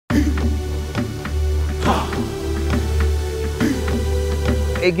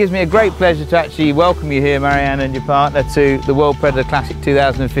it gives me a great pleasure to actually welcome you here, Marianne, and your partner to the World Predator Classic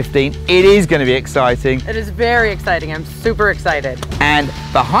 2015. It is going to be exciting. It is very exciting. I'm super excited. And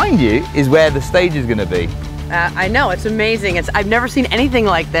behind you is where the stage is going to be. I know, it's amazing. I've never seen anything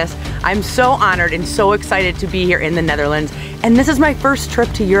like this. I'm so honored and so excited to be here in the Netherlands. And this is my first trip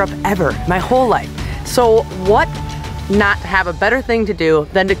to Europe ever, my whole life. So what not have a better thing to do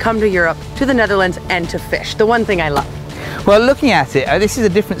than to come to Europe, to the Netherlands, and to fish, the one thing I love. Well, looking at it, this is a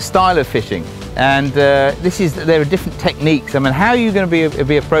different style of fishing, and there are different techniques. I mean, how are you going to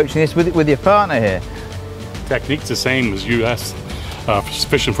be approaching this with your partner here? Technique's the same as US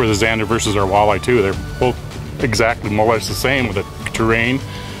fishing for the zander versus our walleye too. They're both exactly more or less the same with the terrain.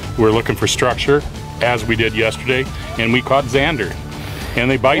 We're looking for structure, as we did yesterday, and we caught zander. And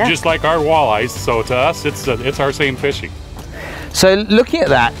they bite just like our walleyes, so to us, it's our same fishing. So looking at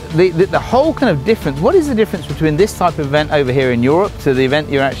that, the whole kind of difference, what is the difference between this type of event over here in Europe to the event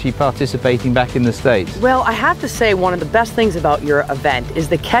you're actually participating back in the States? Well, I have to say one of the best things about your event is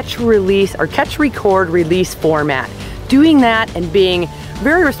the catch, release, or catch, record, release format. Doing that and being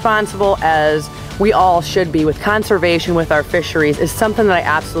very responsible, as we all should be, with conservation with our fisheries is something that I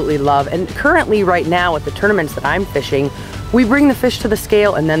absolutely love. And currently right now with the tournaments that I'm fishing, we bring the fish to the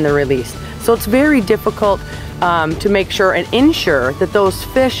scale and then they're released. So it's very difficult to make sure and ensure that those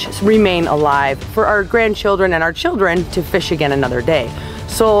fish remain alive for our grandchildren and our children to fish again another day.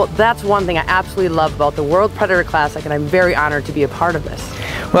 So that's one thing I absolutely love about the World Predator Classic, and I'm very honored to be a part of this.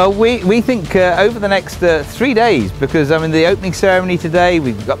 Well, we think over the next 3 days, because I mean the opening ceremony today,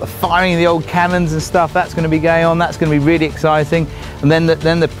 we've got the firing of the old cannons and stuff, that's going to be going on, that's going to be really exciting. And then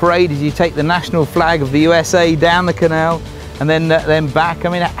the parade as you take the national flag of the USA down the canal, and then back. I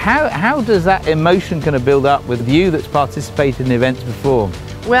mean, how does that emotion kind of build up with you that's participated in the events before?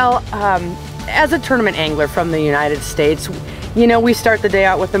 Well, as a tournament angler from the United States, you know, we start the day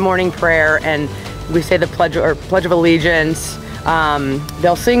out with the morning prayer and we say the Pledge of Allegiance.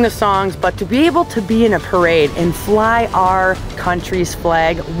 They'll sing the songs, but to be able to be in a parade and fly our country's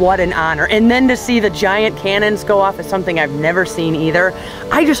flag, what an honor. And then to see the giant cannons go off is something I've never seen either.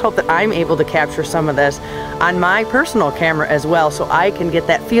 I just hope that I'm able to capture some of this on my personal camera as well, so I can get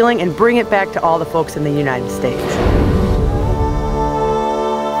that feeling and bring it back to all the folks in the United States.